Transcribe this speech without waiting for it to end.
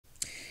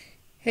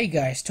Hey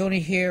guys, Tony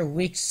here.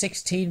 Week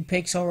 16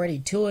 picks already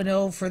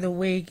 2-0 for the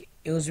week.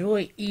 It was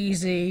really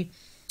easy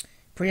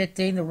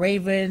predicting the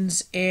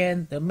Ravens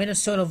and the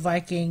Minnesota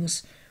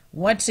Vikings.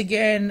 Once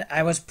again,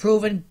 I was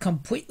proven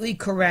completely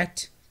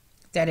correct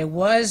that it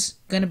was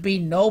going to be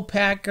no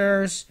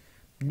Packers,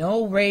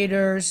 no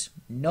Raiders,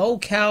 no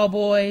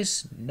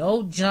Cowboys,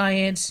 no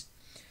Giants,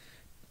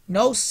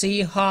 no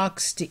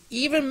Seahawks to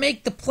even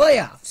make the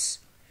playoffs.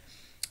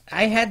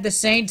 I had the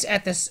Saints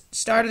at the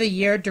start of the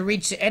year to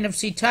reach the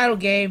NFC title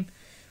game.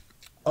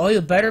 Oh,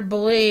 you better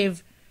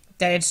believe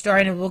that it's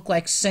starting to look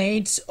like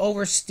Saints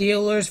over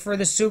Steelers for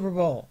the Super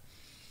Bowl.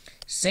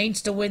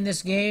 Saints to win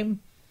this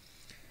game.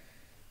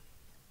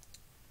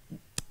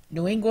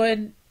 New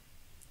England.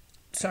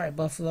 Sorry,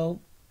 Buffalo.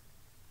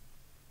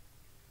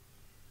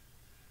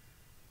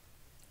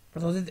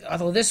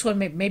 Although this one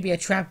may be a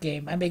trap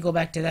game. I may go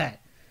back to that.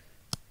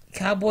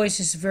 Cowboys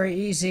is very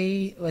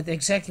easy with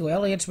Ezekiel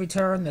Elliott's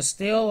return. The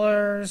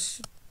Steelers,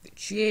 the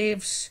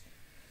Chiefs.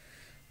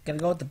 Gonna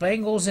go with the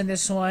Bengals in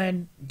this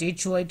one.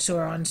 Detroit's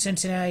are on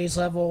Cincinnati's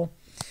level.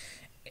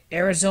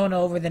 Arizona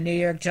over the New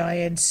York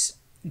Giants.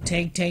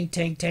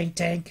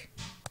 Tank.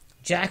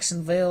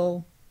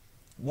 Jacksonville.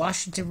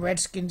 Washington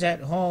Redskins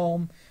at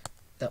home.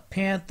 The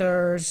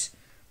Panthers.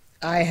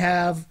 I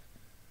have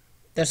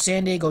the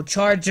San Diego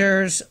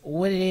Chargers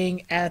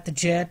winning at the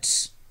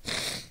Jets.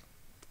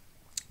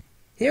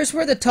 Here's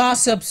where the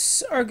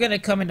toss-ups are going to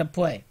come into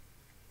play.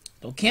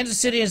 So Kansas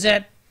City is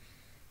at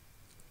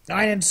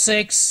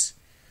 9-6.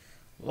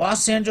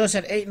 Los Angeles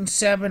at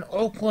 8-7.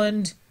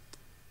 Oakland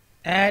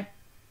at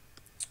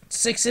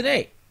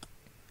 6-8.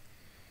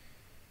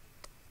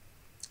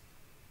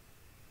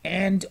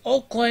 And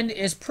Oakland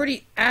is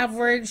pretty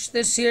average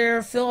this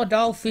year.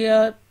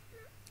 Philadelphia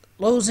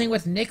losing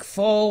with Nick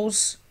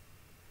Foles.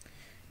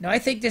 Now I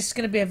think this is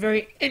going to be a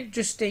very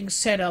interesting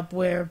setup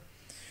where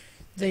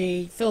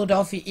the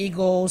Philadelphia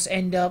Eagles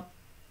end up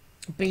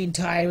being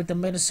tied with the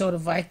Minnesota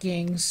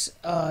Vikings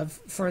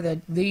for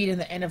the lead in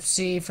the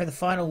NFC for the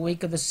final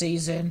week of the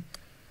season.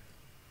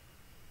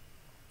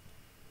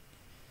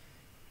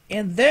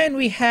 And then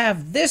we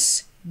have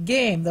this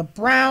game, the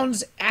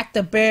Browns at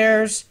the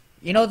Bears.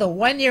 You know, the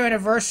 1-year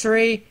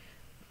anniversary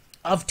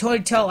of Tony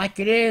Tell Like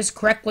It Is,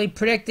 correctly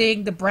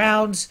predicting the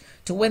Browns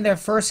to win their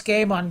first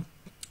game on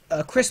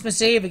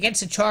Christmas Eve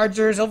against the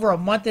Chargers over a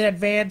month in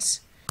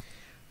advance.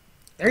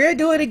 They're going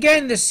to do it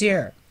again this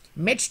year.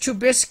 Mitch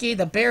Trubisky,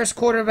 the Bears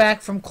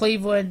quarterback from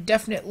Cleveland,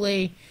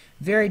 definitely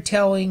very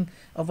telling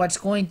of what's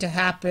going to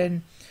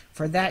happen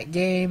for that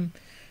game.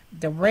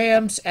 The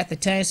Rams at the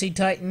Tennessee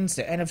Titans,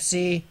 the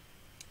NFC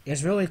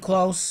is really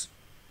close.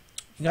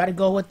 You got to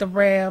go with the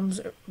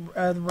Rams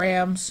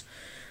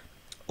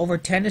over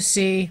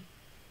Tennessee.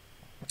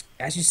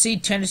 As you see,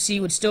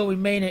 Tennessee would still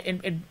remain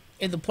in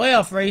the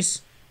playoff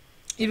race,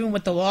 even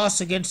with the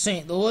loss against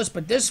St. Louis.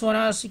 But this one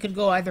honestly could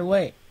go either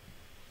way.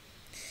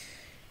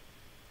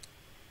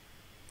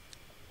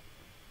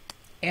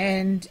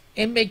 And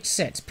it makes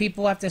sense.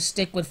 People have to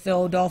stick with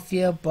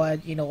Philadelphia,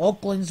 but, you know,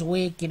 Oakland's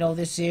weak, you know,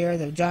 this year.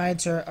 The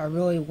Giants are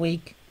really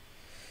weak.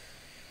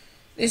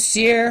 This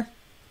year,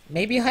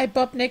 maybe hype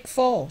up Nick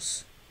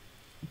Foles.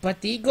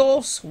 But the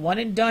Eagles, one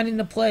and done in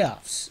the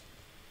playoffs.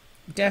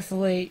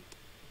 Definitely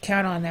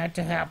count on that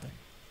to happen.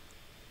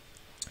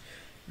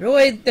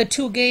 Really, the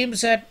two games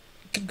that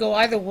could go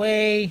either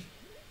way,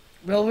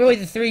 well, really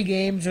the three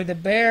games are the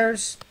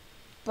Bears,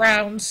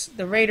 Browns,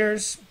 the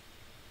Raiders,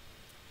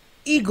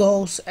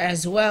 Eagles,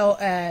 as well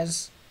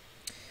as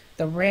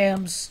the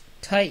Rams,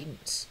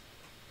 Titans.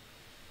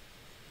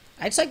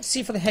 I'd just like to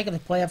see for the heck of the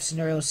playoff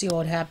scenario, see what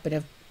would happen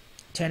if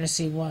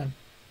Tennessee won.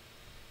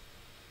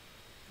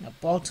 Now,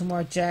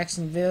 Baltimore,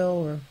 Jacksonville,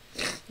 or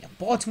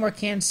Baltimore,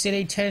 Kansas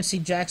City, Tennessee,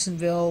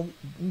 Jacksonville.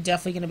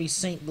 Definitely going to be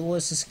St.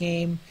 Louis's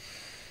game.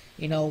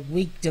 You know,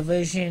 weak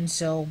division,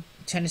 so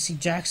Tennessee,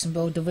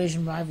 Jacksonville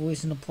division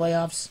rivalries in the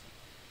playoffs.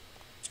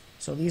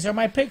 So these are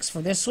my picks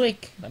for this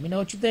week. Let me know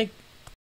what you think.